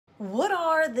What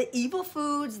are the evil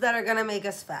foods that are gonna make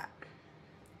us fat?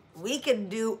 We could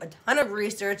do a ton of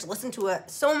research, listen to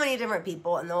so many different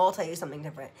people, and they'll all tell you something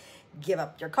different. Give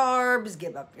up your carbs,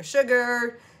 give up your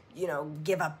sugar,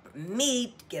 give up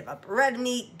meat, give up red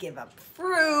meat, give up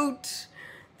fruit.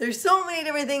 There's so many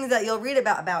different things that you'll read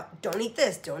about don't eat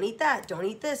this, don't eat that, don't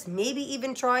eat this. Maybe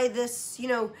even try this,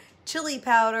 chili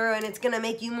powder, and it's gonna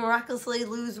make you miraculously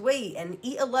lose weight. And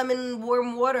eat a lemon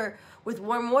warm water with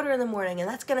warm water in the morning, and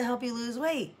that's gonna help you lose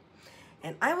weight.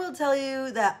 And I will tell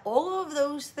you that all of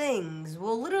those things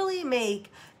will literally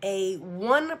make a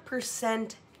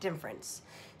 1% difference.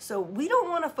 So we don't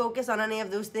want to focus on any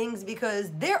of those things because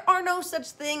there are no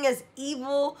such thing as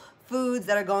evil foods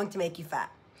that are going to make you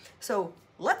fat. So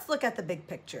let's look at the big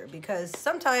picture, because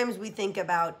sometimes we think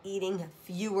about eating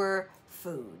fewer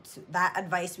foods. That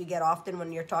advice we get often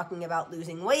when you're talking about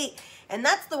losing weight. And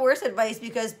that's the worst advice,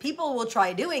 because people will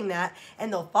try doing that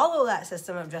and they'll follow that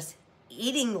system of just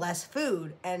eating less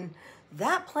food, and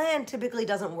that plan typically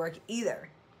doesn't work either.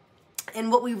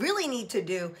 And what we really need to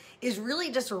do is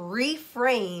really just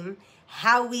reframe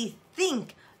how we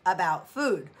think about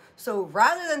food. So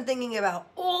rather than thinking about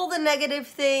all the negative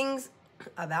things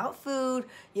about food,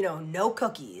 no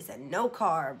cookies and no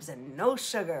carbs and no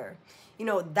sugar,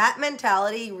 that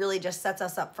mentality really just sets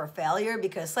us up for failure,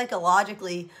 because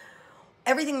psychologically,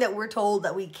 everything that we're told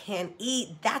that we can't eat,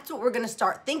 that's what we're going to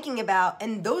start thinking about.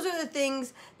 And those are the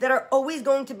things that are always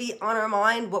going to be on our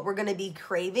mind, what we're going to be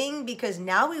craving, because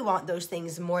now we want those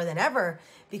things more than ever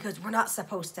because we're not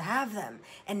supposed to have them.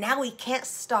 And now we can't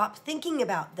stop thinking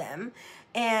about them.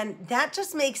 And that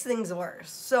just makes things worse.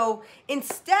 So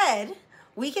instead,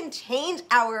 we can change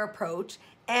our approach,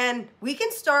 and we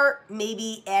can start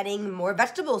maybe adding more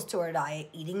vegetables to our diet,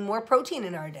 eating more protein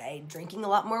in our day, drinking a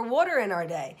lot more water in our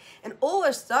day. And all of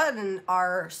a sudden,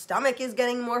 our stomach is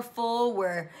getting more full.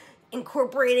 We're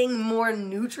incorporating more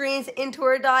nutrients into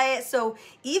our diet. So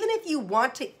even if you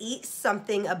want to eat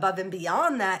something above and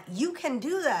beyond that, you can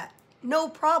do that. No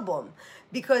problem.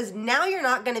 Because now you're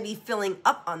not going to be filling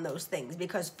up on those things,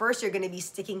 because first you're going to be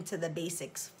sticking to the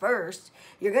basics first.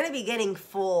 You're going to be getting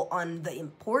full on the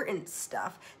important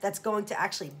stuff that's going to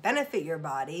actually benefit your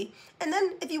body. And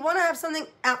then if you want to have something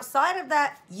outside of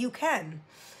that, you can.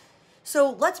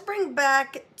 So let's bring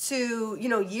back to,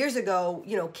 years ago,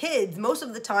 kids, most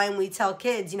of the time we tell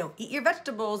kids, eat your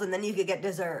vegetables and then you could get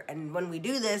dessert. And when we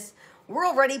do this, we're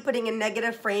already putting a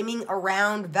negative framing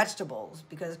around vegetables,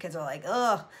 because kids are like,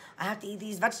 ugh, I have to eat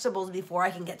these vegetables before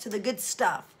I can get to the good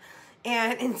stuff.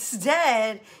 And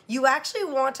instead, you actually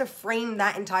want to frame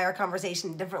that entire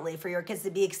conversation differently for your kids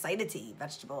to be excited to eat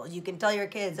vegetables. You can tell your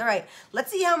kids, all right, let's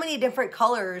see how many different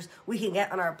colors we can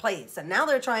get on our plates. And now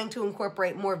they're trying to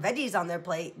incorporate more veggies on their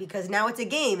plate, because now it's a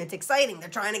game, it's exciting. They're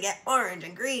trying to get orange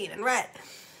and green and red.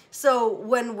 So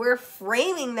when we're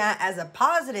framing that as a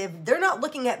positive, they're not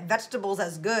looking at vegetables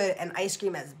as good and ice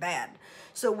cream as bad.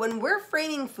 So when we're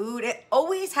framing food, it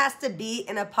always has to be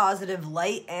in a positive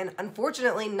light. And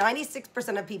unfortunately,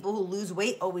 96% of people who lose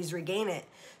weight always regain it.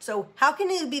 So how can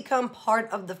you become part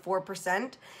of the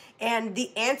 4%? And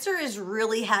the answer is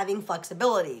really having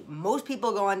flexibility. Most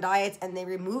people go on diets and they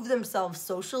remove themselves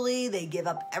socially. They give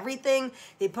up everything.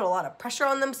 They put a lot of pressure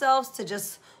on themselves to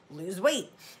just lose weight.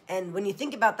 And when you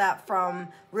think about that from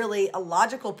really a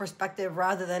logical perspective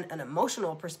rather than an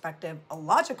emotional perspective, a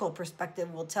logical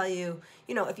perspective will tell you,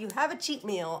 if you have a cheat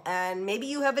meal and maybe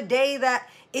you have a day that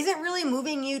isn't really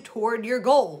moving you toward your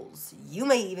goals, you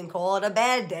may even call it a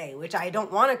bad day, which I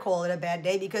don't want to call it a bad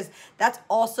day, because that's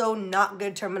also not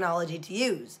good terminology to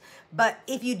use. But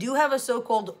if you do have a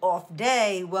so-called off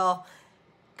day, well,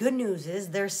 good news is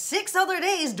there's 6 other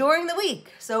days during the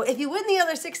week. So if you win the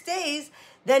other 6 days,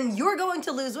 then you're going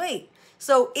to lose weight.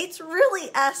 So it's really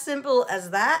as simple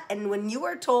as that. And when you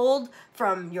are told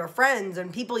from your friends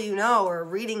and people or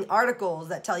reading articles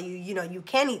that tell you, you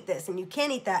can't eat this and you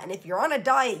can't eat that, and if you're on a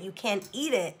diet, you can't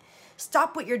eat it,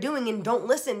 stop what you're doing and don't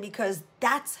listen, because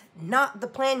that's not the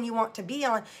plan you want to be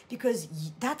on,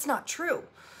 because that's not true.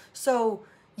 So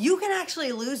you can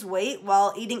actually lose weight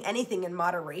while eating anything in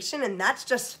moderation, and that's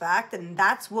just fact, and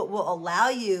that's what will allow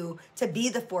you to be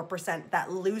the 4%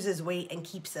 that loses weight and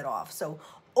keeps it off. So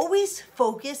always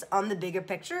focus on the bigger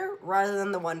picture rather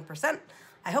than the 1%.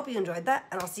 I hope you enjoyed that,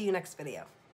 and I'll see you next video.